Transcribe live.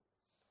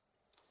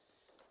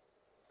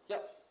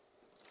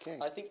Okay.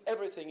 I think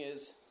everything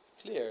is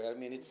clear. I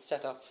mean, it's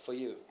set up for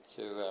you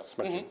to.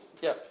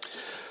 Yeah.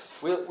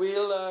 We'll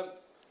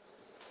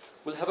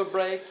have a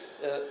break.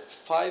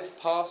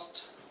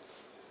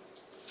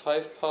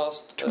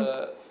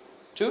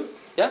 2.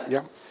 Yeah.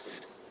 Yeah.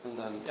 And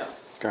then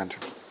Grand.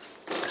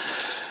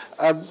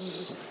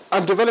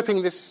 I'm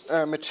developing this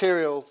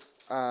material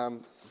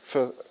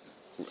for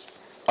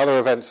other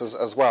events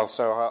as well,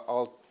 so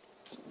I'll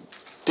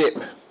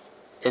dip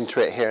into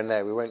it here and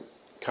there. We won't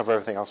cover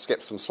everything. I'll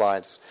skip some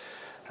slides.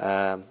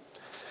 But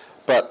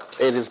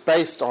it is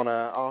based on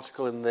an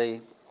article in the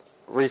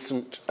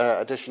recent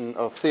edition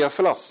of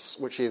Theophilos,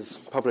 which is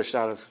published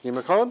out of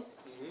Pneumacon.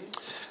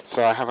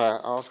 So I have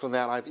an article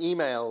there, and I've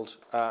emailed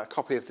a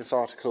copy of this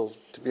article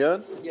to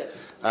Björn.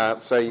 Yes.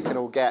 So you can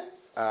all get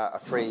a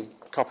free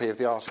copy of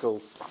the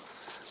article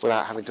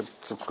without having to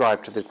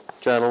subscribe to the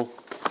journal.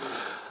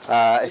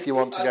 If you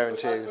want to go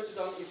into... I put it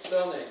on It's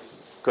Learning.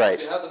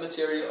 Great. You have the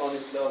material on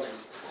It's Learning.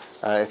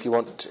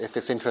 If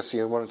this interests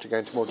you and wanted to go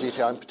into more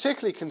detail. I'm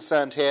particularly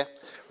concerned here,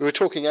 we were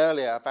talking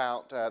earlier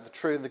about the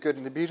true and the good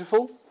and the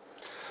beautiful,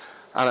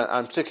 and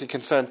I'm particularly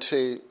concerned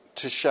to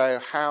show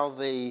how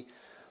the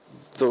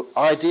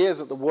ideas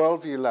at the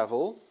worldview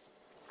level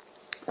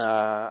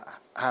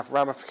have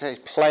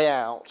ramifications, play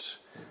out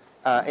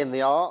in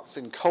the arts,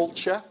 in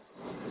culture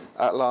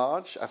at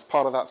large, as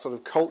part of that sort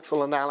of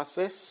cultural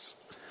analysis,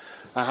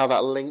 how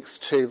that links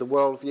to the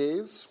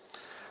worldviews,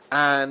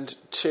 and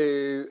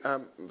to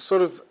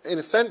sort of, in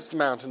a sense,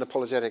 mount an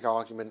apologetic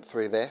argument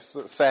through this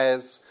that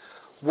says,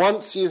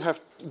 once you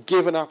have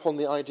given up on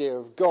the idea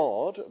of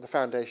God at the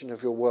foundation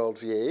of your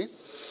worldview,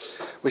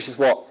 which is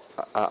what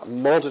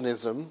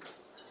modernism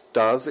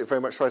does, it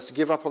very much tries to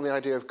give up on the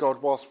idea of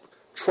God whilst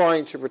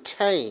trying to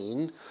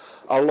retain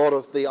a lot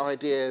of the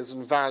ideas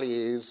and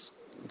values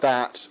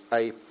that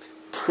a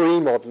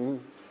pre-modern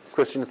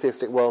Christian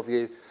theistic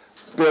worldview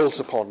built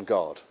upon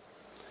God.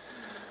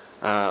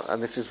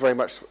 And this is very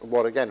much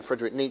what, again,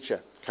 Friedrich Nietzsche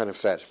kind of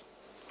said.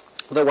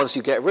 That once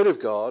you get rid of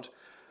God,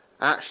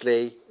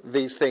 actually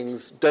these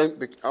things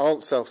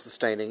aren't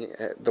self-sustaining.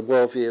 The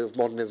worldview of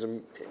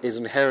modernism is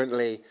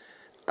inherently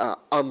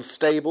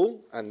unstable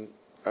and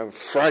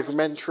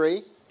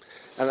fragmentary.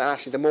 And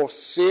actually the more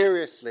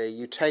seriously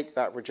you take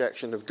that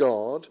rejection of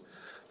God,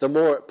 the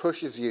more it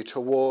pushes you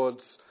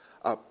towards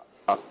a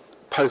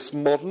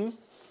postmodern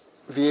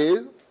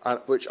view,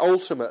 which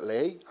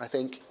ultimately, I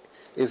think,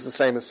 is the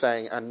same as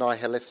saying a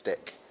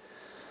nihilistic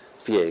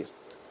view.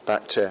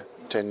 Back to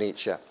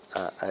Nietzsche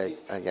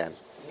again.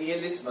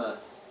 Nihilisme.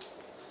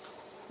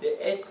 Det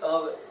ett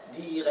av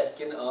de I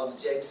rekken av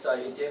James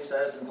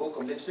Dyers bok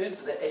om livssyn,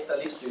 så det ett av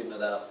livssynene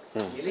der.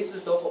 Nihilisme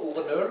står for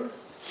ordet null.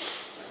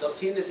 Det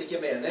finnes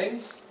ikke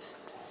mening.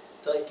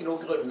 Det ikke noe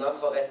grunnlag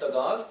for rett og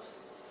galt.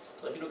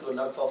 Det ikke noe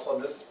grunnlag for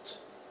fornuft,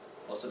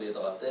 og så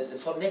videre. Det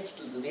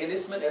fornektelse.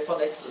 Nihilismen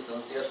fornektelse.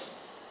 Han sier at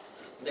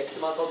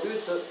nekter man for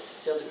Gud, så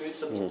ser det ut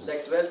som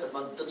intellektuelt at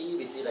man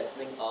drives I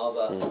retning av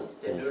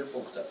det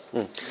nullpunktet.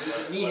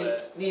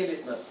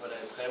 Nihilismen. Var det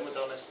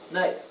premodernisme?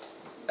 Nei.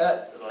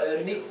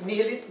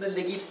 Nihilismen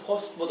ligger I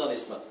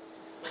postmodernisme.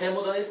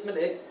 Premodernismen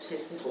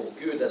kristen tro.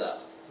 Gud der.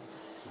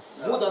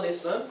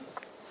 Modernismen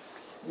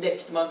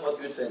nekter man for at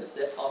Gud finnes.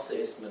 Det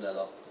ateismen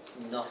eller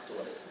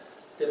naturalismen.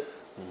 Det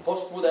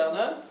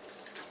postmoderne,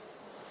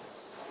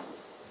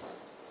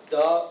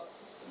 da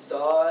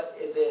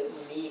det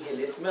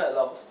nihilisme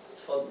eller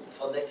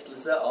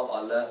fornektelse av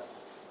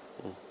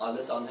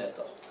alle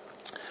sannheter.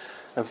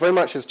 And very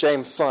much as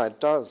James Side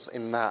does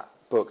in that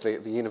book, The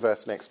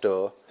Universe Next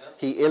Door,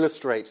 he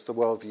illustrates the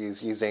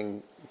worldviews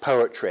using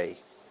poetry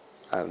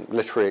and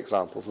literary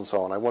examples and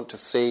so on. I want to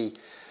see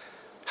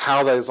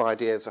how those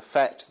ideas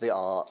affect the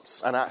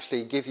arts and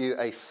actually give you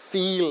a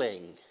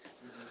feeling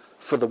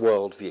for the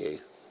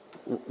worldview.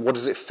 What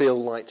does it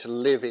feel like to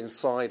live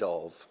inside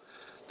of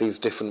these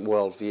different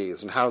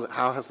worldviews, and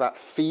how has that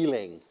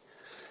feeling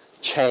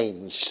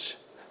changed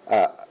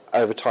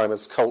over time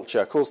as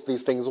culture? Of course,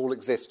 these things all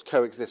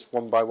coexist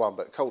one by one,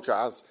 but culture,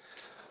 as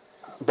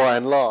by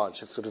and large,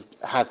 has sort of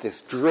had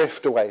this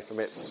drift away from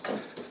its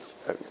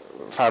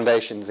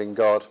foundations in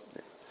God,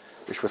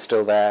 which were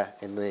still there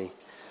in the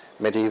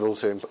medieval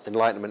to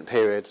Enlightenment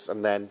periods,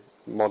 and then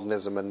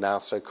modernism, and now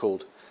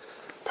so-called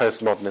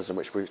postmodernism,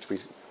 which we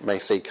may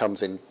see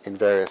comes in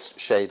various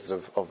shades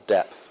of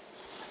depth.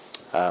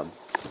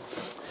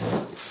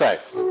 So,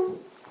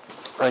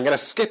 I'm going to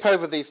skip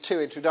over these two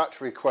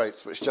introductory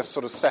quotes, which just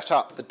sort of set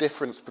up the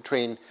difference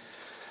between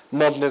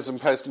modernism,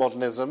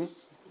 postmodernism,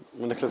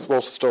 Nicholas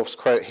Wolterstorff's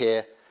quote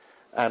here,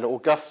 and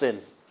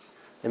Augustine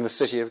in The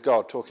City of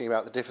God, talking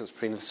about the difference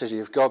between the City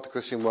of God, the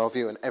Christian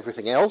worldview, and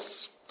everything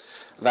else.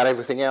 That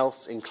everything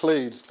else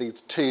includes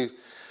these two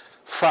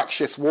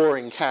fractious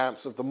warring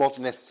camps of the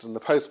modernists and the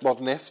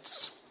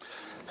postmodernists,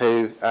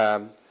 who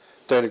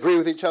don't agree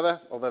with each other,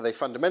 although they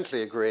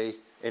fundamentally agree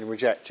in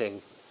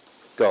rejecting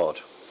God.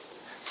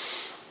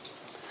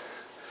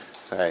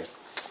 So,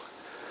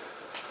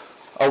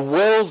 a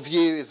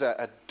worldview is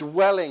a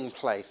dwelling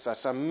place,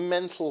 that's a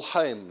mental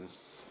home,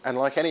 and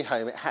like any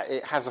home,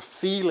 it has a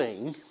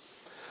feeling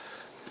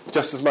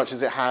just as much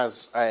as it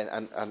has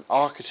an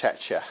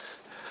architecture.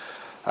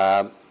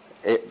 There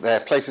are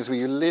places where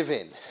you live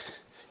in.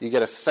 You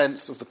get a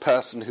sense of the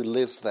person who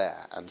lives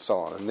there, and so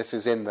on. And this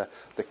is in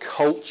the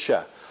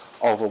culture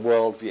of a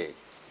worldview.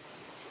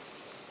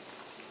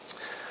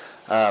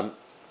 A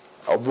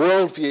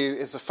worldview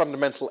is a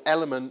fundamental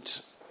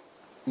element,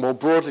 more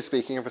broadly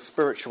speaking, of a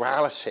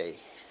spirituality.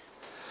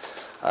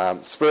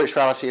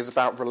 Spirituality is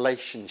about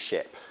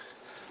relationship,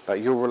 about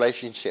your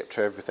relationship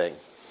to everything.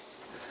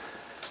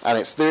 And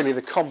it's really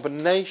the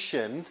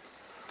combination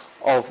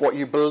of what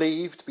you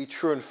believe to be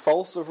true and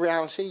false of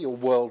reality, your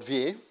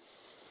worldview,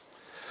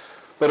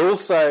 but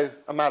also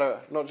a matter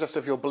not just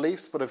of your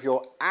beliefs, but of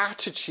your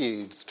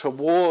attitudes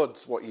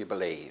towards what you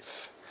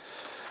believe.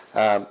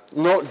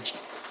 Not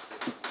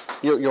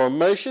your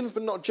emotions,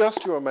 but not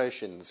just your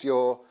emotions,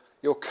 your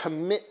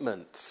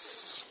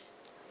commitments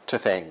to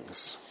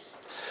things.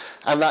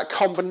 And that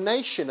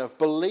combination of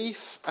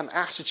belief and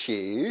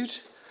attitude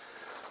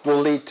will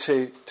lead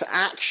to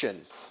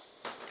action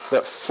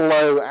that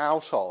flow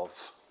out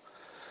of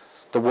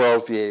the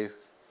worldview,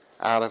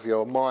 out of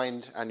your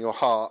mind and your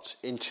heart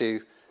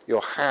into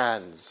your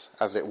hands,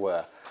 as it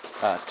were,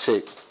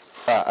 to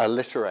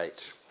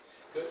alliterate.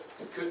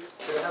 Could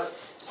I have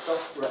stop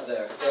right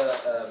there?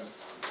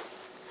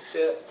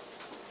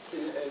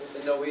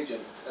 In Norwegian.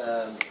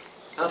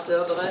 Her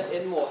ser dere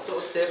en måte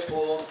å se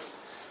på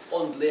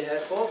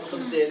åndelighet på,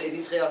 som deler inn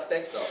i 3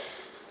 aspekter.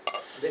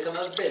 Det kan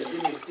være veldig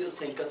nyttig å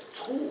tenke at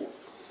tro,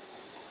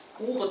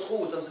 ordet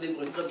tro, sånn som vi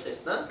bruker som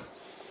kristne,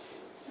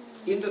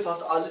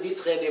 innbefatter alle de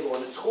 3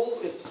 nivåene. Tro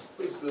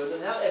i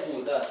bønnen her er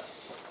hodet.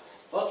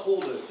 Hva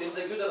tror du? Finnes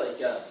det en Gud eller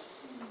ikke?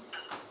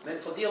 Men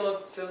fordi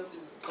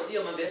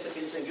man vet det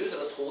finnes en Gud,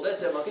 eller tror det,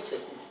 så er man ikke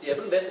kristen.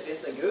 Djevelen vet det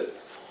finnes en Gud.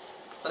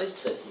 Han er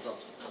ikke kristen,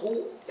 sant? Tro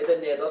er det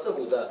nederste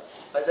hodet.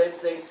 I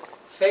say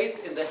faith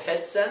in the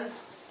head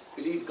sense,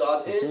 believe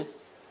God is,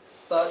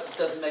 but it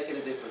doesn't make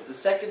any difference. The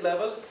second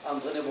level,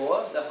 andre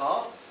nivået, the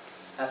heart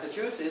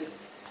attitude is,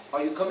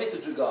 are you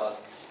committed to God?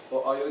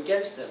 Or are you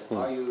against him?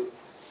 Are you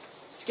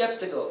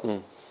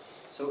skeptical?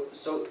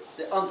 Så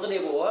det andre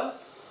nivået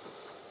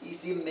i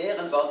sier mer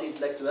enn bare det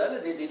intellektuelle,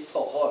 det er ditt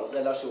forhold,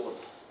 relasjon.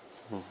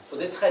 Og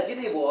det tredje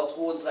nivået,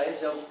 troen, dreier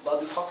seg om hva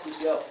du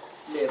faktisk gjør.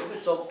 Lever du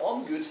som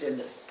om Gud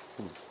finnes?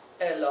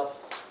 Eller,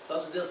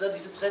 altså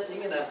disse 3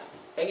 tingene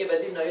henger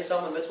veldig nøye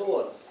sammen med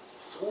troen.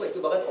 Tro er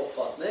ikke bare en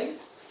oppfatning,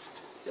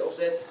 det er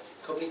også et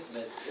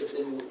commitment,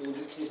 noe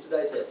du knytter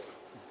deg til.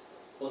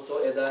 Og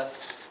så er det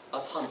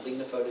at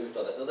handlingene følger ut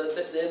av dette.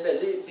 Det er en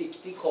veldig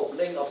viktig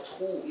kobling av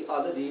tro i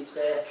alle de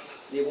 3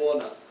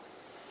 nivåene.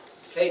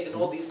 Faith in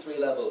all these 3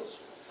 levels.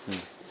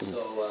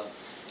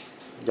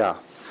 Yeah.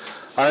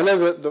 I know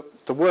that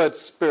the word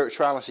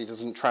spirituality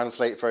doesn't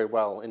translate very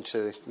well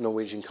into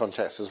Norwegian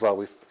context as well.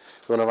 You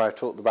and I have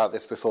talked about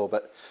this before,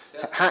 but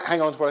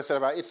hang on to what I said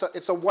about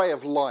it's a way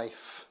of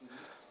life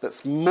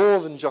that's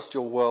more than just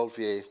your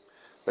worldview,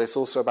 but it's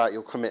also about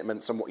your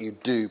commitments and what you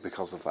do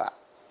because of that.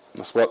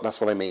 That's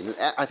what I mean.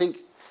 I think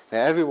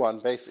everyone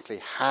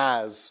basically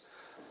has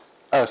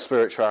a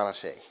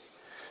spirituality,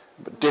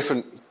 but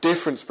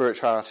different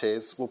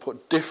spiritualities will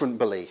put different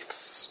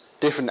beliefs,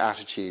 different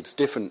attitudes,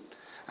 different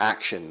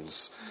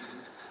actions,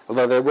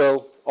 although there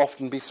will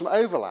often be some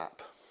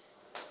overlap.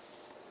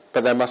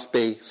 But there must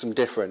be some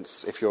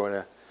difference if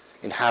you're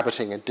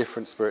inhabiting a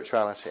different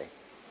spirituality.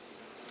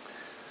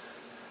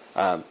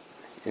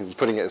 In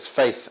putting it as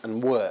faith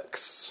and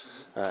works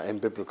in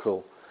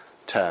biblical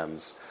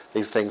terms,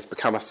 these things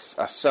become a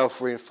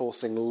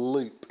self-reinforcing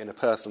loop in a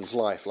person's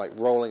life, like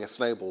rolling a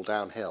snowball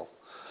downhill.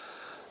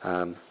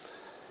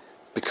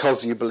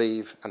 Because you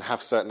believe and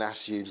have certain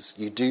attitudes,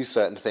 you do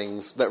certain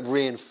things that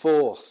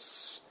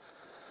reinforce,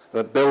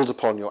 that build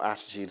upon your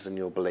attitudes and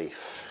your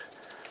belief,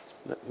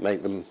 that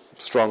make them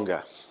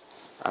stronger,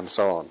 and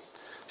so on.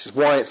 Which is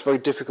why it's very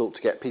difficult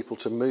to get people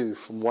to move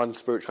from one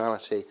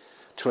spirituality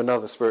to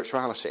another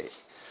spirituality.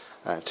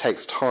 It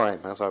takes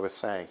time, as I was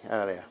saying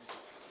earlier.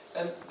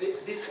 And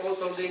this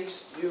also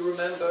links, you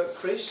remember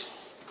Krish?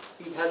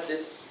 He had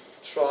this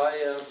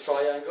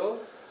triangle,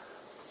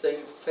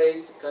 saying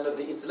faith, kind of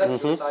the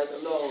intellectual side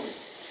alone.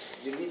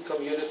 You need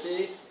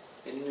community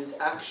and you need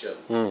action.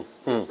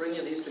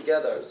 Bringing these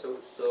together.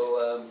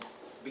 So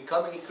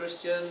becoming a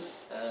Christian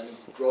and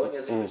growing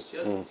as a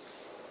Christian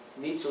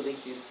need to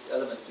link these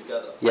elements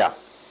together. Yeah,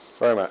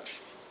 very much.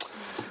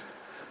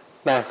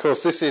 Now, of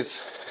course,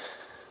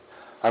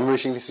 I'm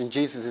reading this in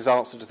Jesus'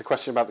 answer to the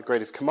question about the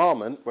greatest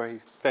commandment, where he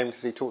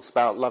famously talks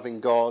about loving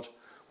God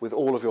with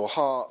all of your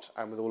heart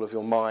and with all of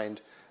your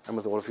mind and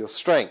with all of your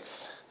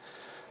strength,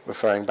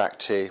 referring back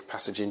to a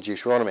passage in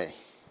Deuteronomy.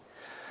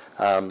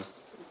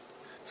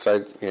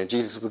 So,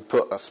 Jesus would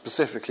put a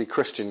specifically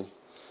Christian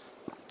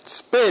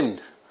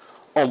spin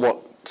on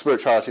what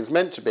spirituality is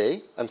meant to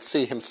be and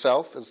see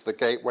himself as the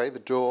gateway, the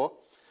door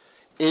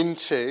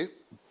into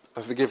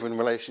a forgiven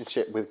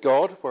relationship with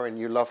God, wherein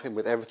you love him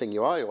with everything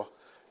you are,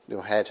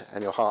 your head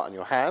and your heart and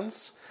your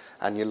hands,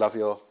 and you love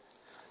your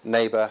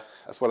neighbour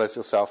as well as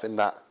yourself in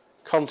that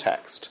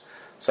context.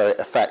 So it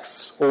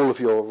affects all of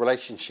your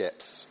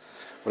relationships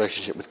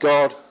relationship with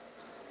God,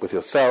 with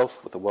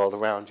yourself, with the world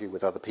around you,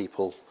 with other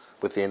people,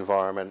 with the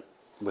environment,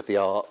 with the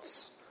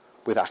arts,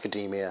 with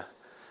academia,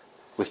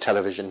 with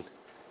television,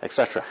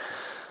 etc.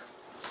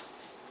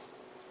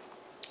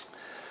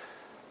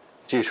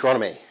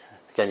 Deuteronomy,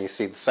 again you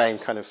see the same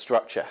kind of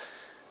structure.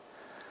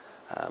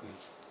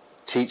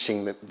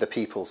 Teaching the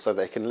people so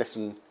they can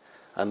listen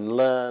and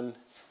learn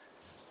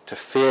to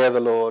fear the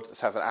Lord,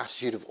 to have an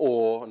attitude of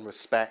awe and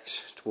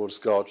respect towards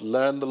God.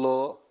 Learn the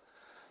law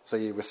so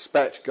you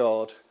respect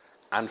God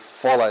and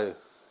follow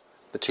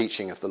the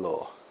teaching of the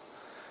law.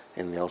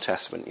 In the Old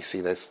Testament you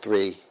see those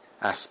three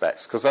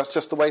aspects, because that's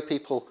just the way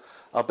people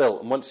are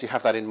built, and once you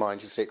have that in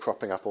mind you see it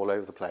cropping up all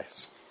over the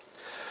place.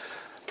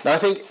 Now I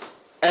think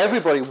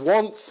everybody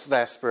wants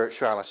their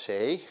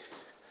spirituality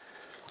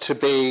to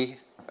be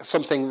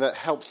something that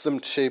helps them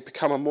to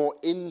become a more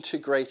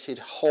integrated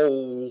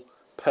whole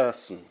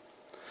person.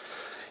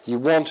 You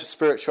want a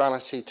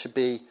spirituality to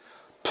be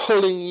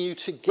pulling you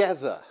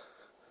together,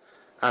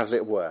 as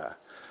it were,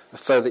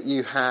 so that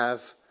you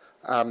have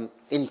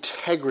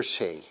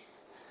integrity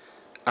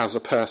as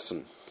a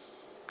person.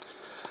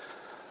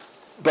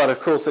 But of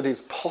course it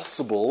is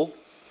possible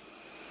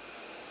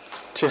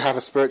to have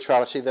a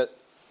spirituality that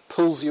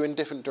pulls you in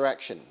different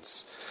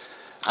directions.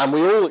 And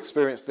we all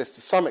experience this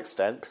to some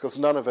extent, because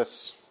none of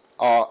us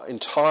are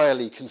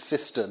entirely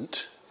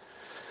consistent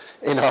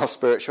in our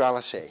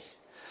spirituality.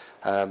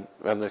 And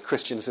the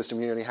Christian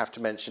system, you only have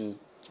to mention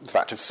the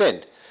fact of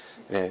sin.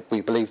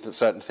 We believe that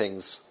certain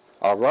things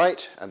are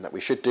right and that we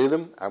should do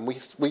them, and we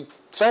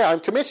say, I'm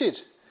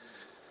committed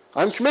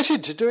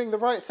to doing the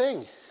right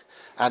thing.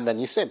 And then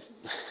you sin.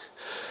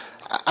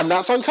 And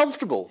that's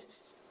uncomfortable,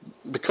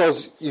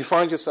 because you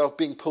find yourself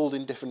being pulled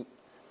in different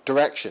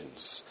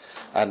directions.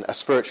 And a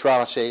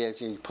spirituality,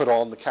 as you put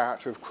on the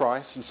character of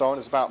Christ and so on,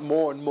 is about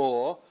more and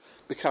more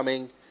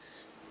becoming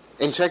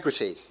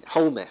integrity,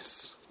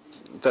 wholeness,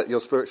 that your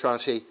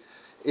spirituality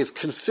is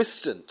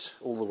consistent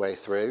all the way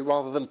through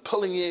rather than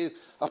pulling you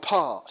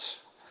apart.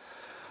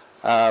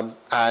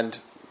 And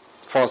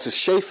Francis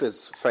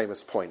Schaeffer's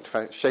famous point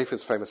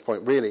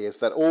really is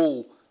that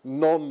all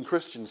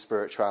non-Christian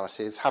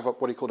spiritualities have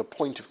what he called a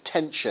point of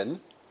tension,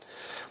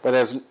 where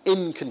there's an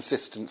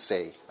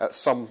inconsistency at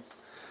some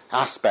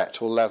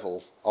aspect or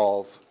level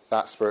of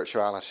that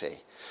spirituality,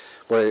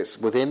 whether it's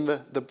within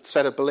the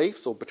set of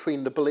beliefs or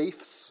between the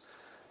beliefs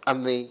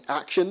and the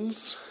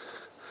actions,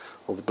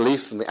 or the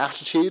beliefs and the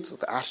attitudes, or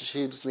the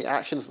attitudes and the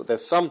actions, but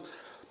there's some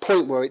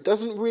point where it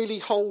doesn't really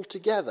hold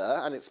together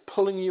and it's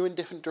pulling you in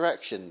different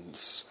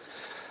directions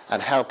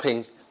and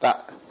helping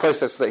that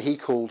process that he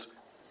called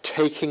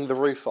taking the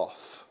roof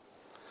off,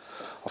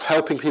 of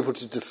helping people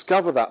to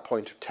discover that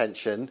point of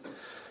tension,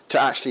 to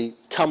actually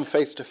come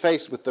face to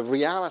face with the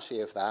reality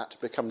of that, to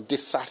become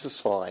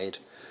dissatisfied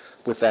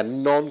with their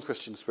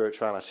non-Christian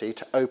spirituality,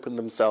 to open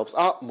themselves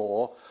up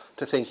more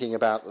to thinking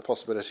about the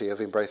possibility of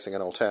embracing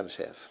an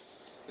alternative.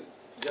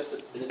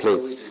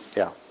 Please.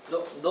 Yeah.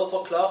 Nå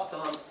forklarte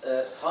han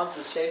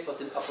Francis Schaeffer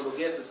sin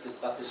apologetiske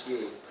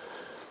strategi.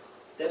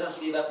 Den har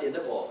ikke vi vært inne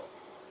på.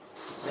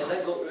 Men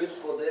den går ut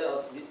på det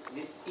at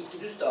hvis ikke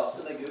du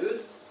starter med Gud,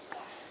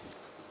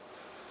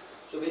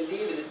 så vil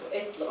livet ditt på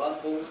et eller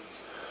annet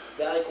punkt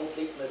være i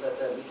konflikt med seg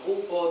selv. Du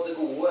tror på det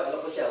gode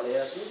eller på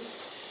kjærligheten,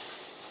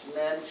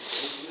 men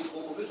hvis du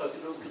tror på Gud, så har du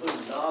ikke noe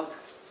grunnlag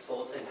for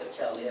å tenke at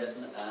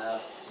kjærligheten er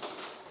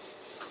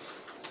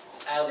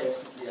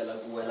vesentlig eller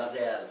god eller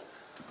reell.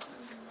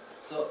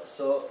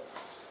 Så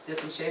det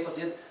som Schaeffer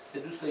sier,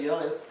 det du skal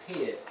gjøre er å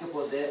peke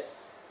på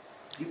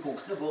de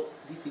punktene hvor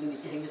de tingene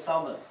ikke henger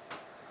sammen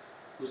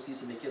hos de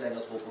som ikke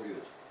lenger tror på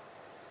Gud.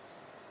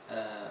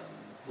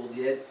 Hvor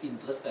de er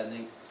indre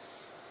spenning.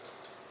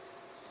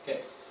 Okay.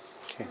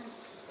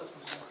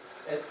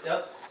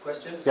 Yeah,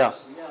 questions? Yeah,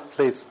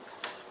 please.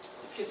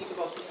 If you think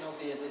about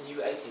the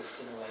new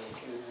atheist in a way, if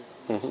you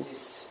use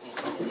this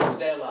in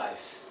their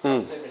life,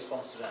 their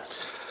response to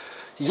that?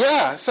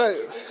 Yeah,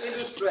 so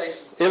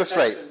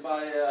illustrate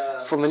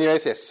by, from the new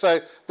atheists. So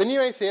the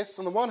new atheists,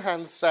 on the one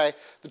hand, say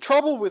the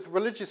trouble with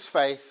religious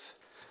faith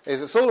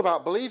is it's all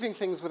about believing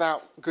things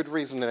without good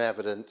reason and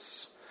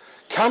evidence.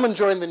 Come and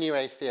join the new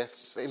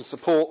atheists in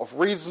support of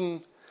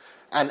reason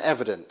and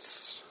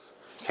evidence.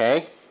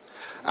 Okay?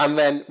 And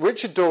then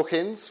Richard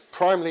Dawkins,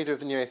 prime leader of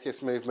the new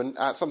atheist movement,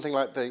 at something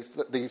like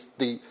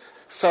the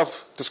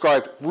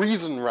self-described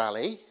Reason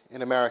Rally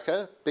in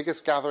America,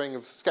 biggest gathering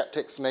of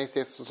skeptics and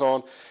atheists and so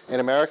on in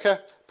America,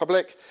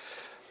 public.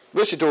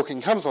 Richard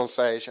Dawkins comes on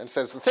stage and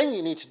says the thing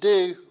you need to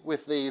do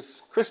with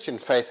these Christian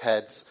faith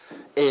heads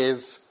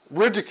is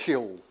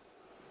ridicule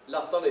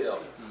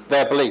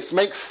their beliefs,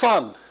 make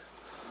fun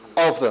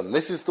of them.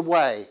 This is the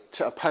way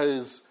to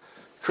oppose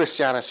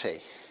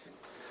Christianity.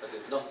 But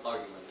it's not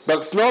argument. But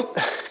it's not,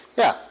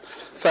 yeah.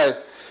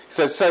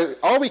 So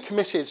are we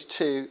committed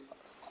to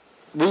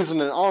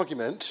reason and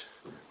argument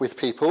with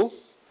people,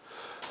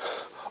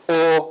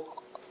 or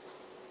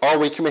are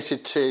we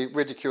committed to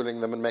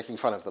ridiculing them and making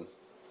fun of them?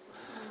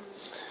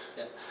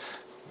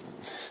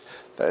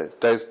 Yeah.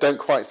 Those don't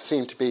quite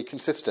seem to be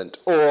consistent.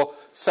 Or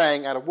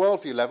saying at a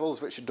worldview level,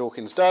 as Richard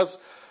Dawkins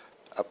does,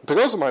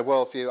 because of my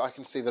worldview, I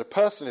can see that a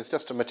person is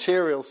just a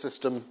material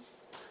system,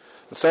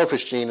 the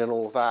selfish gene and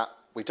all of that.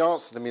 We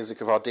dance to the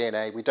music of our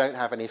DNA. We don't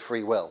have any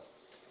free will.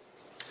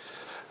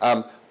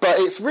 But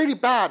it's really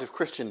bad of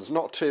Christians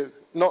not to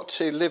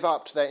live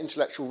up to their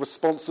intellectual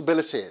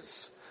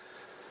responsibilities.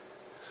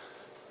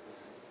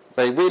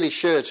 They really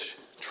should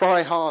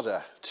try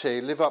harder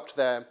to live up to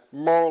their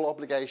moral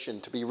obligation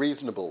to be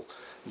reasonable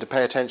and to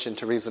pay attention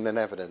to reason and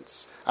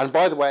evidence. And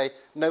by the way,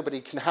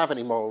 nobody can have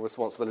any moral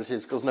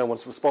responsibilities because no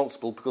one's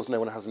responsible because no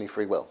one has any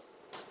free will.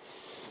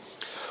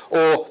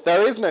 Or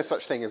there is no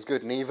such thing as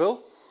good and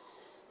evil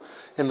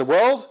in the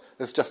world.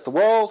 There's just the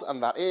world,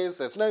 and that is,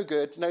 there's no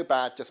good, no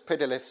bad, just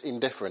pitiless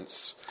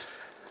indifference.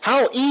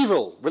 How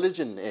evil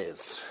religion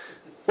is.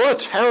 What a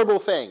terrible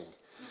thing.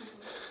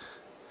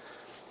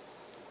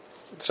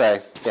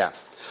 So, yeah.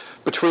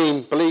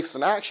 Between beliefs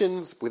and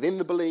actions, within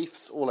the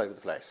beliefs, all over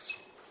the place.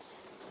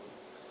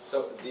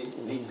 So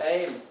the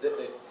aim,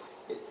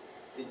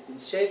 in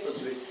shape of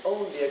it, it's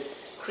only a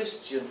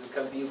Christian who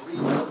can be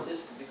really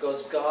consistent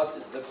because God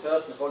is the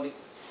person holding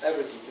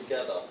everything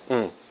together.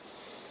 Mm.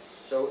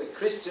 So a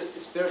Christian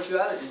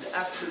spirituality is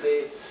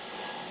actually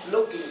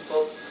looking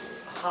for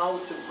how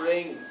to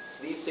bring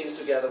these things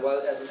together, while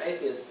as an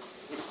atheist,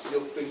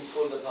 you're being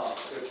pulled apart.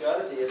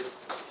 Spirituality is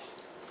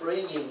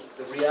bringing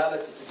the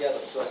reality together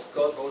because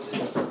God holds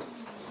it.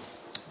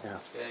 Yeah.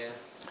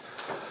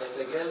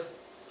 Again,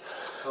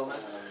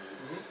 comment?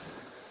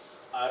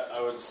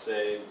 I would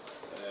say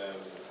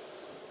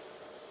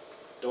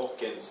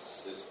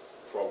Dawkins is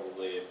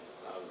probably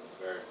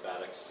a very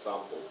bad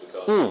example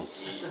because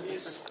he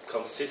is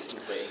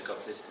consistently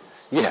inconsistent.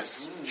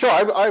 Yes. Sure,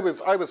 I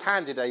was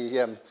handed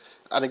an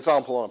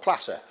example on a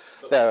platter.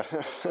 There.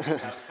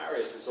 Sam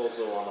Harris is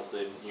also one of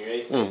the new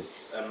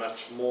atheists, and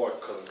much more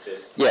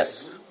consistent.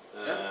 Yes.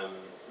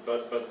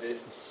 But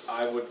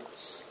I would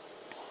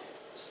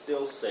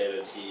still say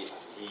that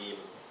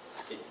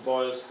it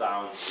boils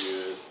down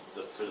to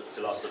the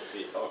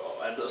philosophy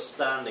or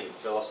understanding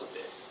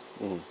philosophy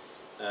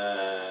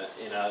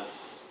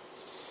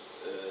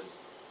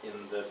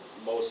in the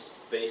most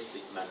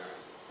basic manner,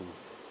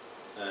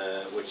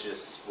 which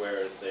is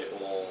where they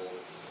all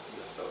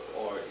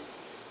or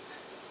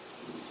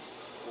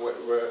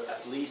where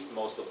at least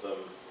most of them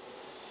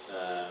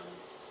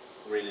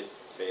really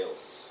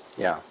fails.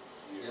 Yeah.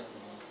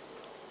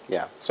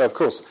 So, of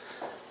course,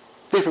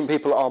 different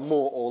people are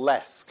more or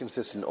less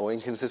consistent or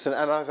inconsistent.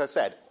 And as I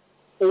said,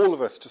 all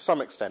of us, to some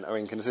extent, are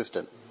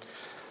inconsistent,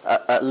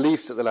 at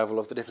least at the level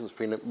of the difference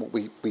between what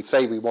we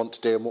say we want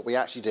to do and what we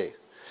actually do.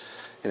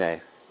 You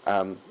know,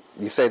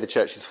 you say the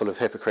church is full of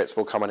hypocrites,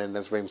 well, come on in,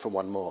 there's room for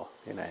one more.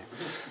 You know,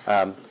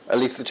 at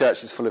least the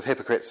church is full of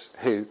hypocrites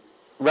who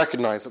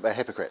recognise that they're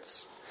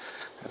hypocrites,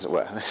 as it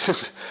were.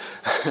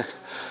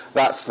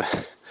 That's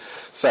the...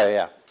 So,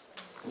 yeah.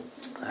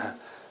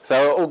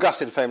 So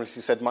Augustine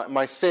famously said,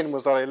 my sin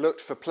was that I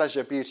looked for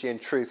pleasure, beauty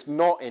and truth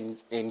not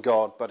in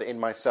God, but in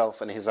myself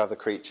and his other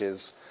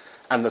creatures,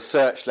 and the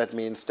search led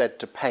me instead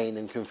to pain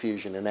and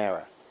confusion and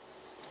error.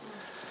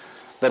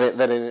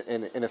 That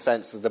in a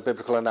sense, the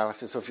biblical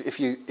analysis of if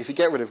you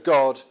get rid of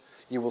God,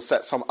 you will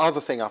set some other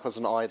thing up as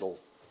an idol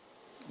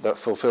that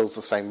fulfills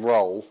the same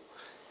role.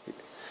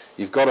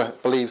 You've got to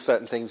believe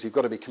certain things, you've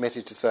got to be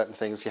committed to certain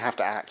things, you have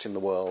to act in the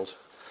world.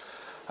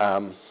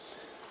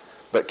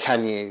 But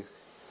can you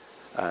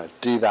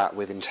do that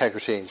with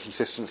integrity and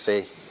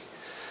consistency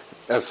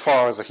as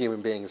far as a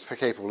human being is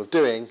capable of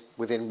doing,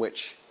 within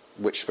which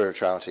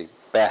spirituality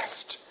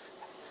best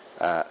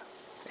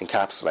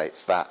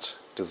encapsulates that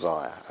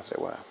desire, as it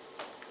were.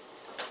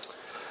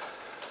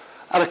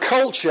 And a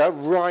culture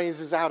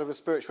rises out of a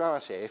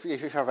spirituality. If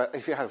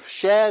you have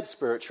shared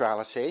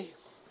spirituality,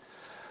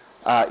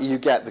 you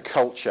get the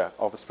culture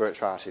of a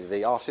spirituality,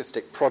 the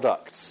artistic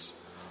products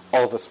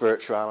of a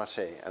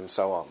spirituality, and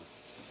so on.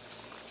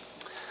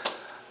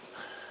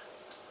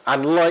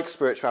 And like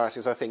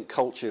spiritualities, I think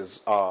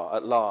cultures are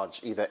at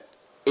large either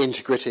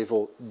integrative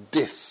or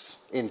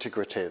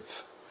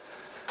disintegrative.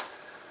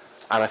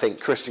 And I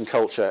think Christian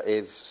culture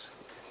is,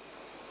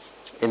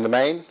 in the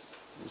main,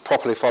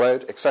 properly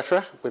followed,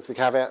 etc., with the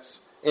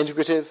caveats,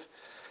 integrative,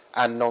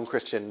 and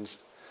non-Christians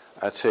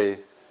to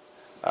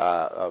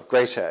a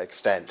greater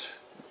extent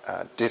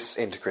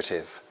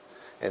disintegrative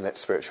in its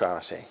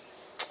spirituality.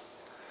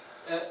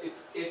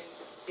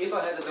 If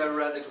I had a very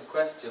radical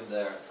question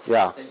there,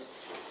 Yeah. I think,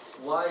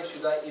 why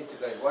should I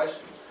integrate? Why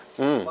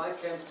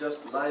can't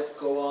just life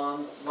go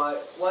on?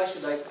 Why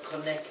should I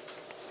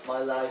connect my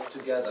life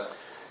together?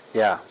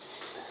 Yeah.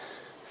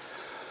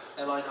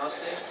 Am I nasty?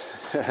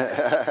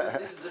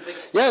 This is a big...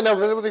 Yeah,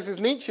 no, this is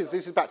Nietzsche.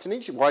 This is back to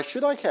Nietzsche. Why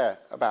should I care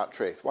about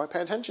truth? Why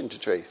pay attention to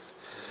truth?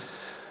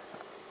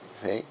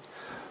 Okay.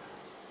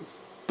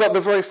 But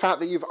the very fact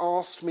that you've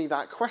asked me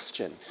that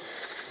question...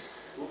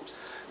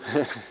 Oops.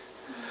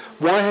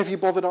 Why have you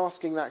bothered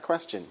asking that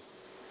question?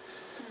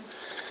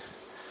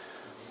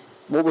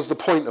 What was the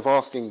point of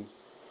asking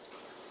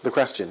the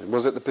question?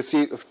 Was it the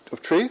pursuit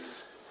of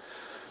truth?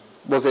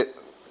 Was it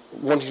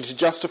wanting to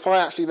justify,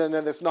 actually, then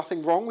there's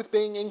nothing wrong with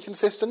being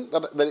inconsistent,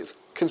 that it's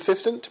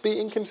consistent to be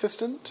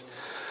inconsistent?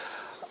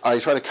 Are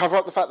you trying to cover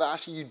up the fact that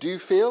actually you do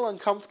feel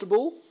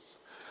uncomfortable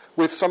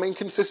with some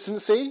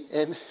inconsistency?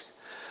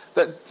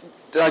 That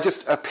I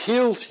just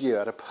appeal to you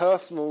at a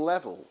personal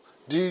level.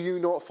 Do you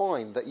not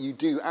find that you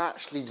do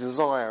actually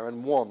desire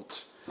and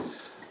want,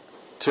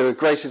 to a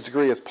greater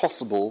degree as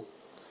possible,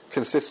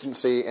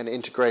 consistency and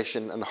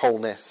integration and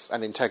wholeness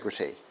and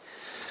integrity?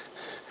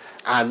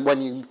 And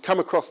when you come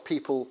across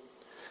people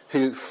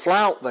who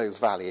flout those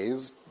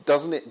values,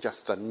 doesn't it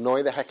just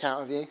annoy the heck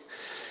out of you?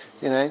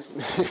 You know?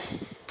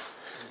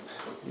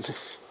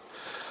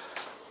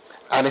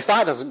 And if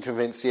that doesn't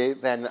convince you,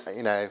 then,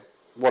 you know,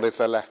 what is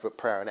there left but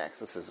prayer and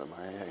exorcism?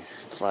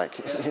 It's like...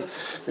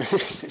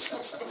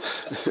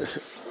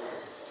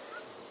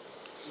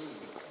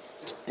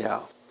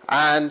 Yeah.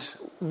 And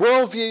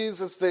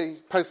worldviews, as the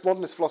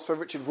postmodernist philosopher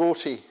Richard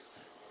Rorty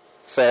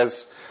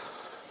says,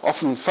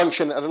 often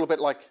function a little bit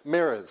like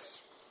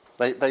mirrors.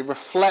 They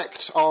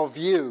reflect our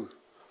view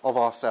of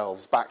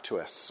ourselves back to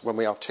us when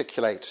we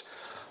articulate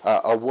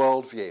a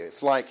worldview.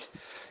 It's like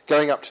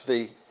going up to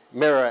the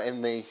mirror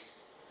in the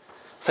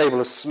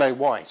fable of Snow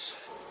White.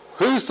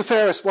 Who's the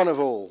fairest one of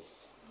all?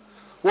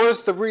 What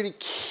is the really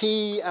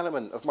key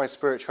element of my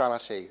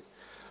spirituality?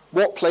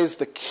 What plays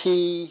the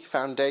key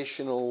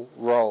foundational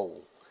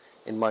role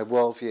in my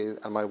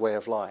worldview and my way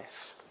of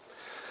life?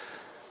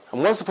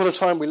 And once upon a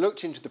time we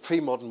looked into the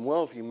pre-modern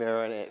worldview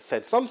mirror and it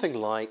said something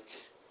like,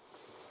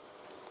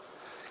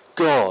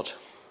 God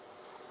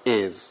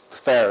is the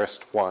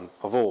fairest one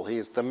of all. He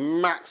is the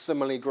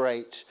maximally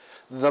great,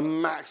 the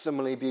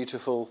maximally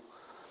beautiful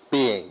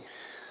being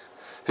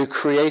who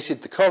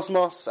created the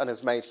cosmos and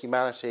has made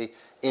humanity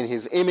in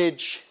his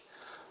image,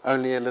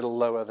 only a little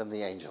lower than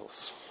the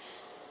angels.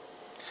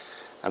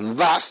 And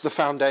that's the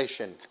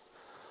foundation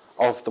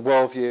of the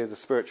worldview, the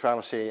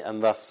spirituality,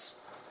 and thus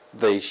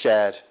the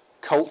shared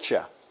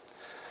culture.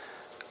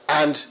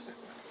 And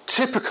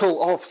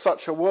typical of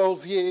such a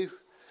worldview,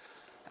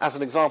 as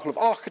an example of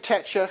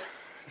architecture,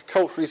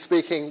 culturally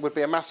speaking, would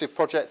be a massive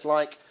project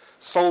like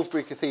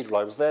Salisbury Cathedral.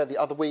 I was there the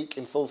other week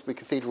in Salisbury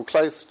Cathedral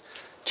Close,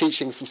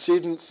 teaching some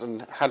students,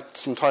 and had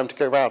some time to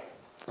go around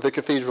the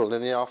cathedral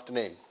in the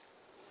afternoon.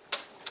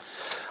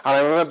 And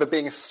I remember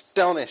being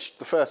astonished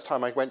the first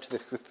time I went to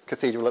this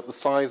cathedral at the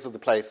size of the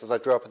place as I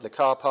drove up in the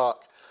car park,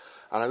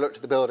 and I looked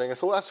at the building. I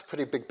thought, that's a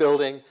pretty big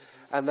building.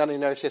 And then I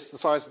noticed the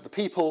size of the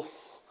people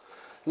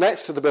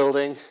next to the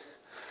building,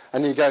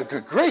 and you go,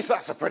 good grief,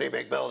 that's a pretty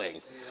big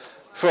building.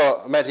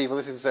 For medieval,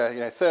 this is a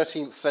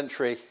 13th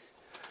century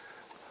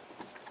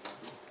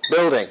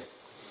building.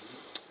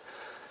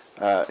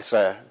 It's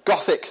a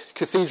Gothic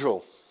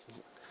cathedral.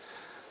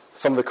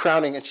 Some of the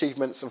crowning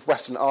achievements of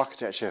Western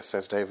architecture,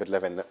 says David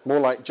Levin, more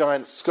like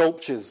giant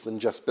sculptures than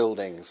just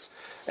buildings.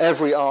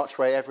 Every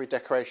archway, every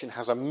decoration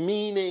has a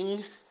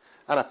meaning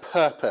and a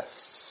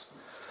purpose.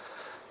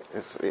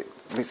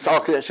 This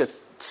architecture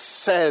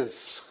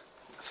says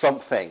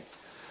something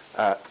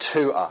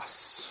to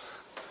us.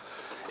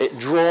 It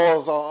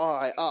draws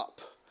our eye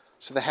up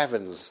to the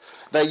heavens.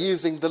 They're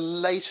using the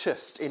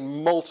latest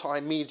in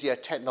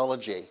multimedia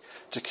technology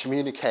to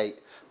communicate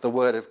the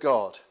Word of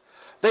God.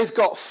 They've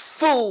got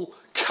full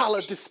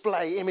colour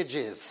display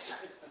images.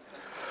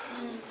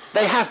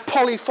 They have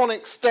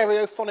polyphonic,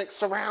 stereophonic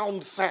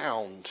surround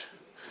sound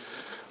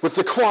with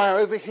the choir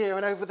over here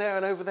and over there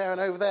and over there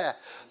and over there.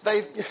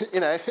 They've,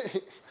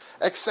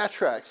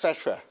 etc.,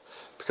 etc.,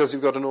 because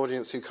you've got an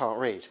audience who can't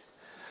read.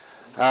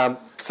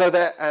 So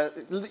they're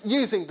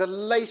using the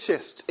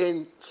latest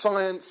in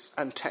science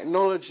and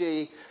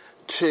technology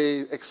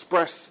to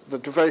express the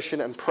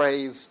devotion and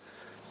praise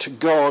to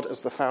God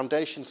as the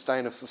foundation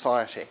stone of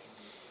society.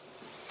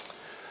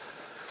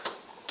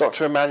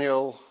 Dr.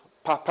 Emmanuel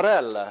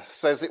Paparella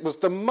says it was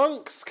the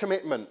monks'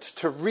 commitment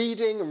to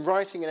reading and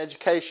writing and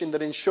education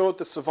that ensured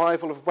the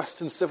survival of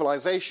Western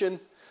civilization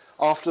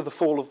after the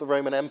fall of the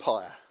Roman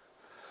Empire.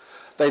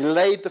 They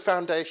laid the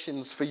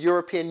foundations for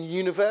European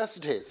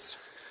universities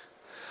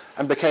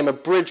and became a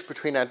bridge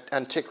between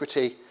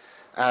antiquity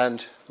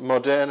and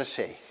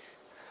modernity.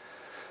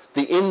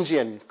 The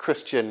Indian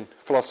Christian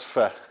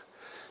philosopher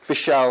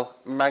Vishal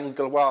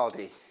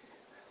Mangalwadi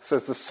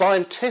says the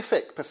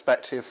scientific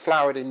perspective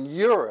flowered in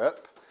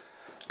Europe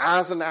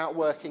as an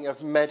outworking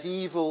of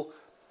medieval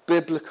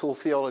biblical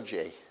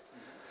theology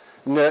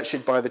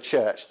nurtured by the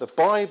church. The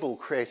Bible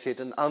created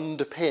and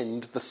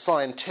underpinned the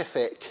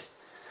scientific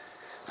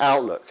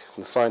outlook,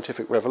 the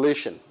scientific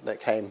revolution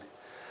that came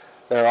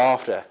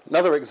thereafter.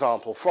 Another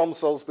example from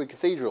Salisbury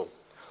Cathedral.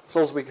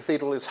 Salisbury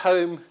Cathedral is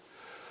home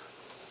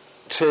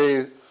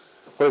to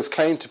what is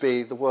claimed to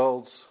be the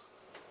world's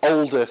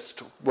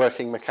oldest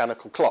working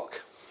mechanical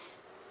clock,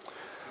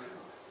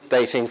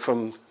 dating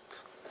from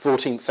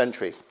 14th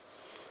century,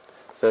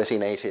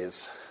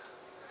 1380s.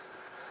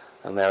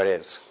 And there it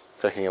is,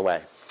 clicking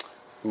away.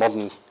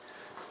 Modern,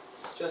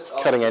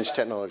 cutting-edge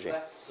technology.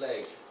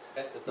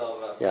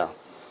 Yeah.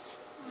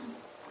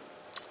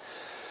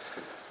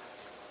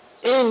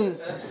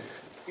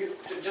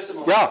 Just a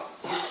moment. Yeah.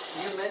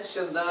 You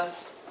mentioned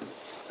that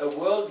a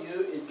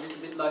worldview is a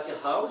little bit like a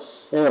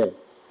house.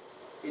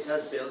 It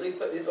has buildings,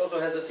 but it also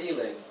has a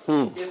feeling.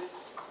 If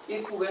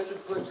we were to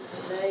put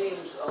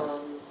names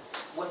on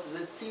what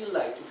does it feel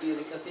like to be in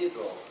a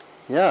cathedral,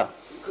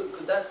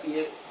 could that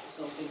be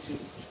something to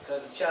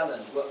kind of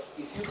challenge? Well,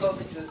 if you come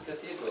into a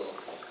cathedral,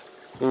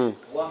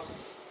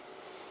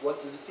 what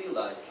does it feel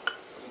like?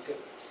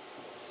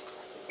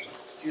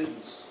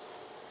 Students,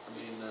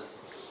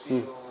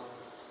 feel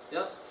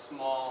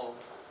small.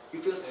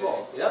 You feel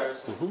small,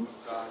 Person of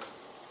God.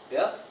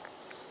 Yeah.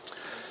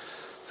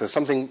 So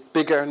something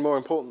bigger and more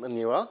important than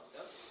you are.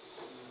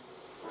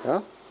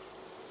 Yeah.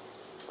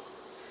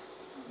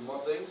 More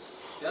things.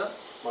 Yeah.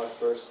 My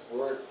first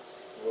word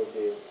would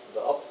be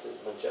the opposite,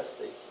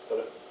 majestic,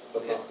 but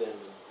not in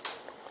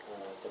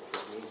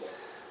separate meaning.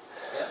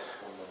 Yeah.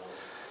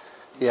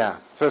 Yeah.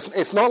 So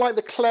it's not like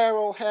the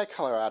Clairol hair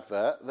colour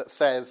advert that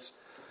says,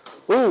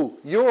 "Ooh,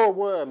 you're a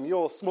worm,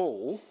 you're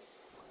small."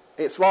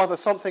 It's rather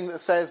something that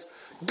says,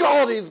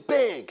 "God is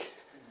big."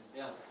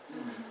 Yeah.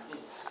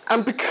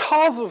 And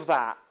because of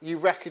that, you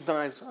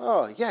recognise,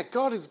 oh, yeah,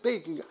 God is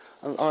big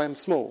and I am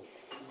small.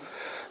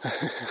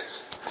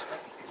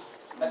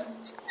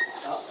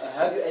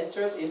 Have you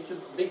entered into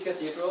big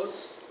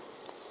cathedrals?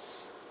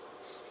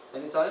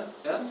 Anytime?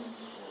 Yeah?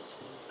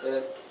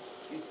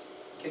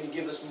 Can you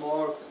give us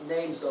more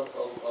names of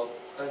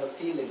kind of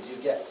feelings you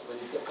get when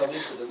you come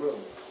into the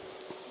room?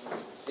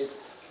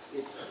 It's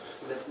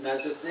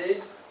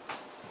majesty,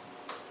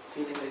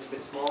 feeling a little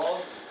bit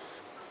small,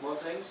 more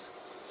things?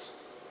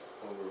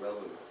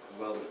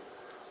 Overwhelming.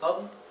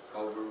 Pardon?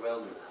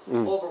 Overwhelming.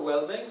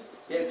 Overwhelming?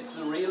 Yeah, if it's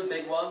the real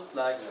big ones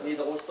like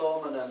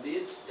Nidarosdomen and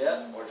these,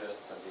 yeah? Or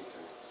just St.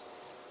 Peter's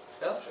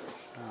Yeah? Church.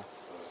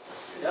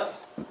 Yeah?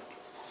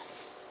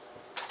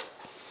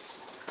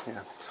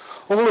 Yeah.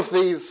 All of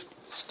these,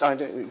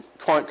 I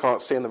quite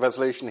can't see in the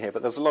resolution here,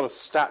 but there's a lot of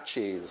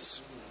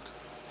statues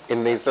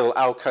in these little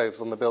alcoves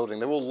on the building.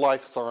 They're all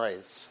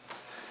life-size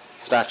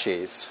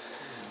statues.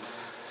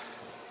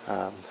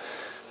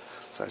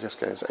 So it just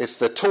goes. It's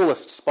the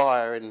tallest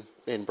spire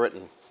in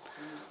Britain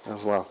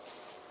as well.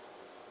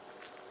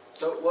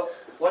 So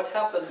what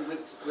happened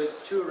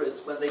with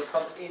tourists when they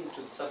come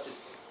into such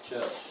a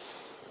church?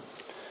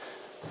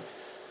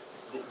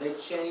 They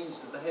change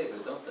the behavior,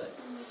 don't they?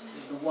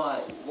 Why?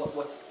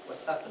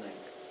 What's happening?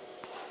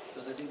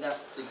 Because I think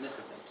that's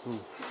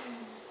significant.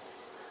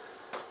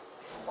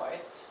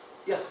 Quiet.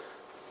 Yeah,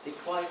 they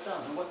quiet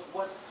down. And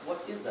what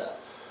is that?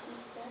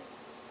 Respect.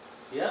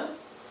 Yeah?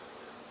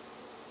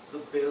 The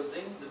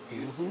building, the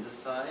beauty, the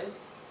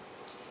size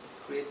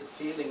creates a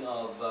feeling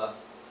of the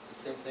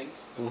same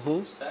things.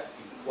 Respect.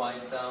 You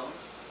quiet down.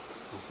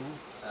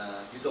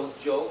 You don't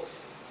joke.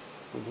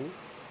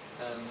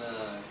 And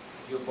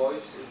your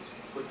voice is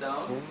put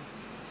down.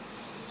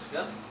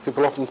 Yeah.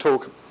 People often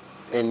talk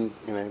when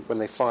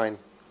they sign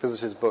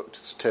visitors'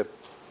 books to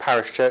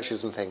parish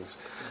churches and things.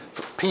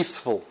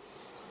 Peaceful.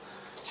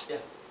 Yeah.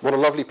 What a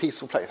lovely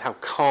peaceful place. How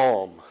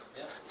calm,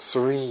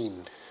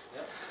 serene.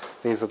 Yeah.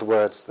 These are the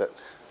words that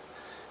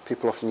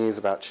people often use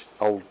about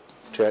old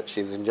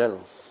churches in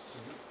general.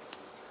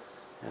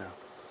 Yeah.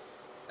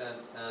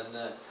 And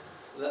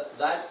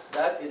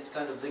that is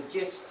kind of the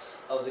gifts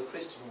of the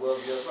Christian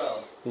worldview as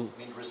well. I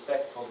mean,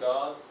 respect for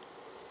God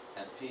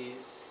and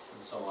peace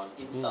and so on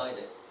inside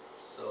it.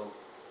 So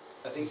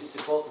I think it's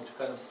important to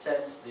kind of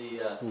sense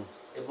the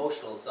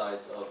emotional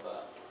sides of.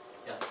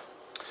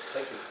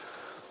 Thank you.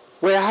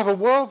 We have a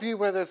worldview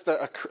where there's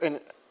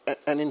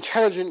an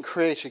intelligent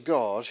creator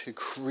God who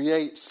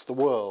creates the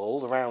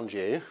world around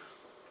you.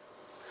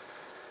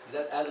 Is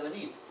that Adam and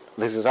Eve?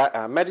 This is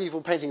a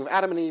medieval painting of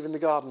Adam and Eve in the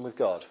garden with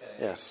God. Okay.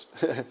 Yes.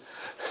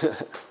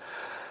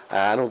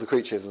 And all the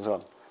creatures and so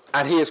on.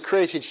 And he has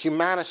created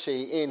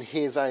humanity in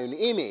his own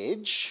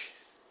image.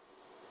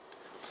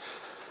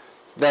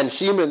 Then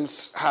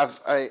humans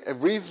have a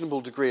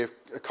reasonable degree of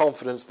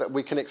confidence that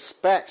we can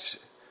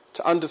expect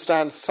to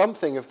understand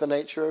something of the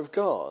nature of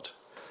God.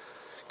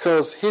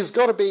 Because he's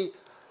got to be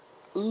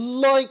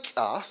like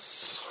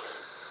us,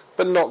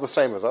 but not the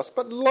same as us,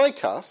 but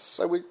like us.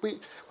 So we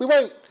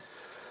won't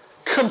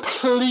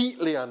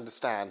completely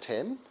understand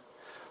him.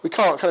 We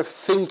can't kind of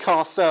think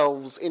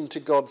ourselves into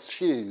God's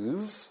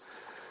shoes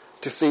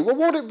to see, well,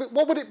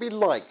 what would it be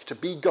like to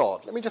be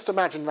God? Let me just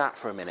imagine that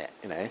for a minute,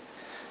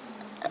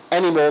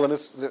 Any more than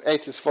as the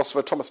atheist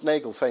philosopher Thomas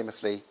Nagel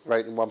famously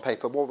wrote in one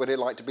paper, what would it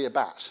like to be a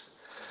bat?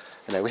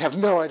 We have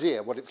no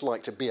idea what it's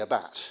like to be a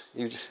bat.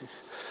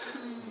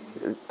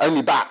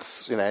 Only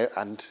bats,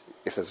 and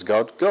if there's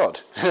God, God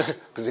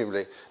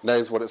presumably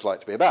knows what it's like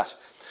to be a bat.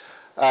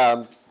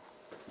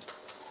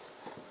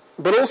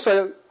 But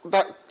also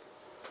that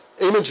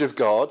image of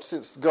God,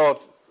 since God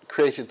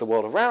created the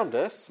world around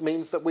us,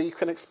 means that we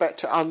can expect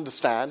to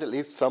understand at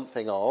least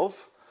something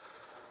of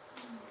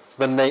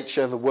the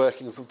nature and the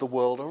workings of the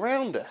world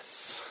around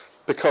us.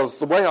 Because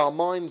the way our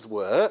minds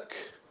work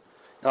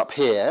up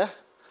here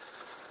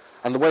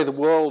and the way the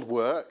world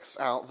works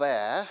out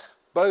there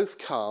both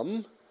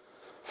come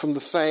from the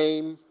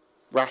same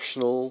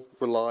rational,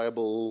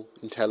 reliable,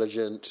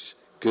 intelligent,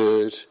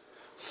 good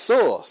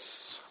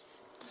source.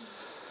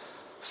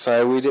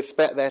 So we'd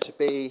expect there to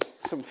be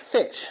some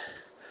fit.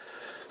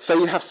 So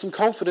you have some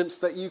confidence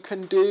that you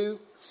can do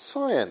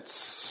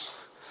science,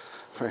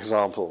 for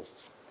example.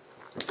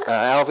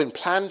 Alvin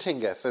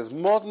Plantinga says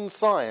modern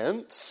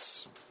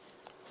science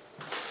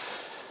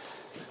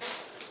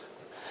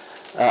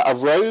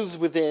arose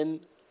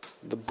within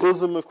the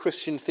bosom of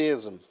Christian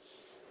theism.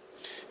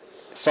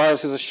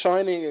 Science is a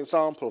shining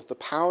example of the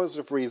powers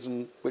of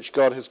reason which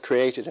God has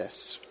created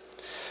us.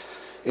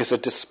 It's a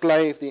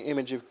display of the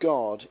image of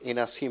God in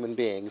us human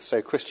beings,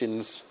 so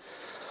Christians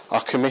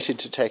are committed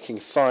to taking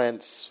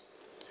science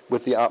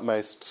with the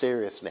utmost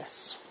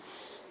seriousness.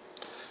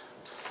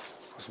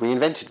 Because we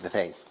invented the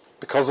thing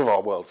because of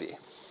our worldview.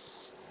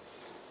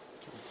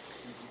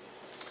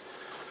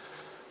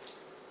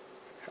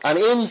 And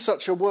in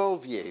such a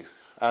worldview,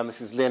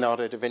 this is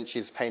Leonardo da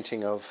Vinci's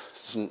painting of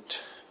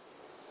St.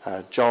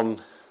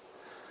 John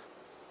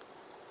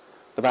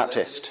the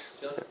Baptist,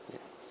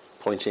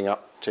 pointing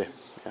up to...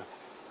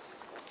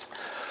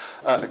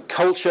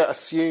 culture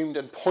assumed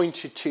and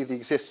pointed to the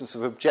existence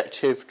of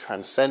objective,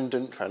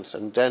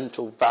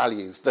 transcendental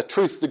values, the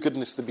truth, the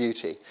goodness, the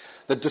beauty,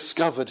 the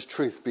discovered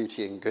truth,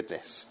 beauty and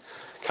goodness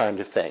kind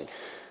of thing.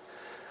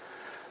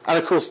 And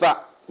of course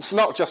it's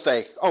not just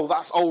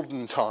that's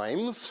olden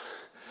times.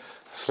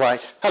 It's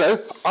like, hello,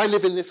 I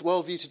live in this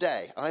worldview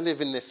today. I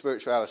live in this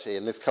spirituality,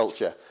 in this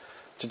culture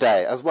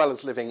today, as well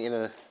as living in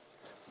a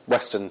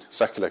Western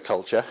secular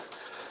culture.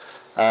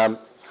 I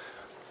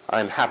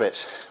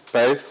inhabit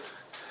both.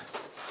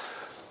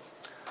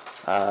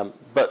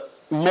 But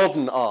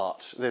modern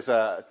art, there's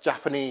a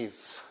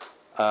Japanese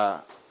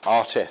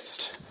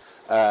artist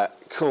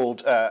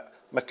called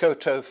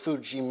Makoto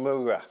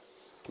Fujimura.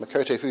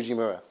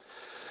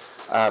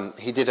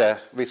 He did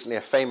recently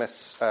a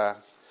famous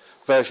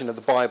version of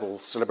the Bible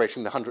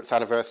celebrating the 100th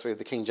anniversary of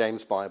the King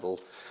James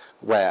Bible,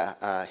 where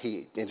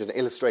he did an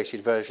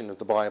illustrated version of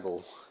the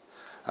Bible.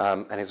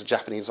 And he's a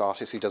Japanese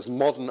artist who does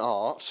modern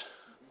art.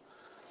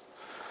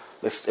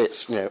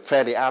 It's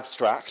fairly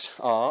abstract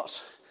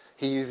art.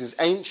 He uses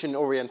ancient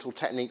Oriental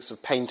techniques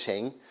of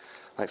painting,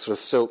 like sort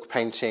of silk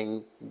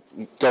painting,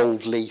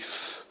 gold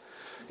leaf,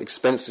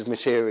 expensive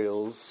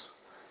materials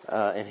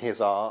in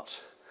his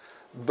art,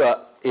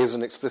 but is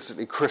an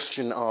explicitly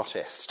Christian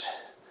artist.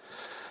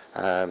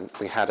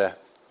 We had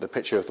the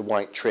picture of the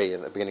white tree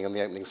at the beginning on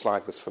the opening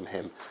slide was from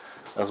him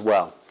as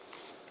well.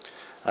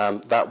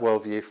 That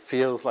worldview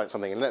feels like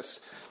something. And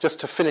let's,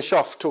 just to finish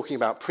off talking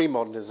about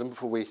pre-modernism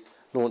before we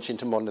launch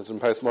into modernism,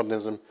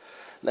 postmodernism,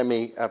 let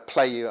me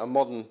play you a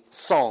modern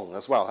song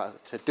as well,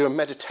 to do a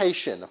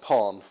meditation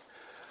upon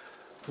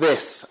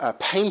this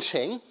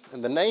painting.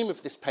 And the name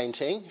of this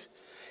painting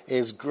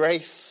is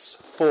Grace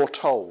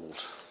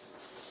Foretold.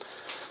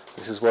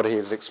 This is what he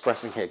is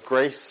expressing here,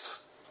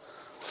 Grace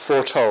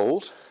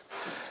Foretold.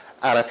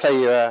 And I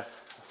play you a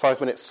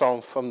 5-minute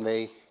song from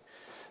the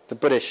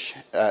British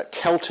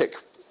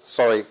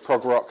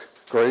prog rock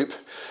group,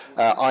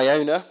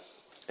 Iona,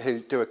 who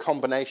do a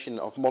combination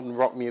of modern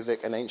rock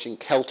music and ancient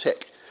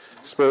Celtic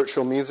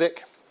spiritual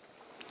music.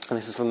 And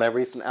this is from their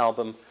recent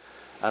album,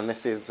 and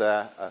this is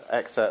an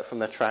excerpt from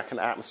their track An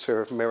Atmosphere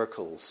of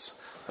Miracles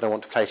that I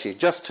want to play to you.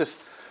 Just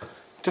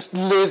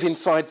live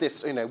inside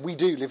this, we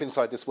do live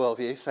inside this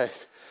worldview, so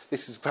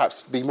this is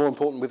perhaps be more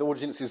important with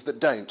audiences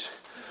that don't.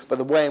 But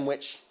the way in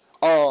which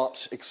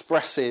art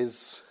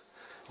expresses,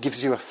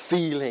 gives you a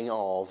feeling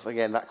of,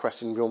 again, that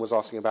question Bjorn was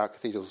asking about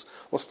cathedrals,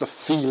 what's the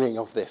feeling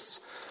of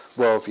this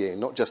worldview,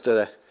 not just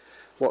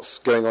what's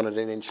going on at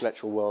an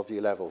intellectual worldview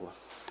level.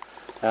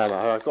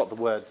 I've got the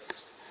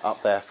words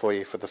up there for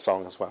you for the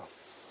song as well.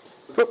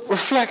 But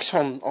reflect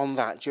on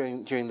that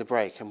during the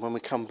break, and when we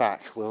come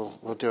back, we'll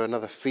do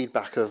another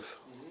feedback of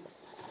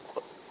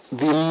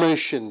the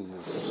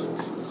emotions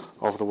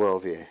of the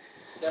worldview.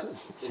 Yeah,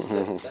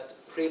 that's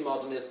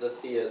pre-modernist, the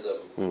theism.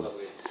 We'll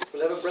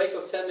have a break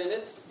of 10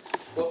 minutes.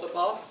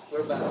 15:15.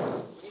 We're back.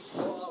 We need to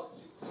go out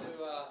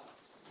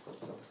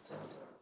to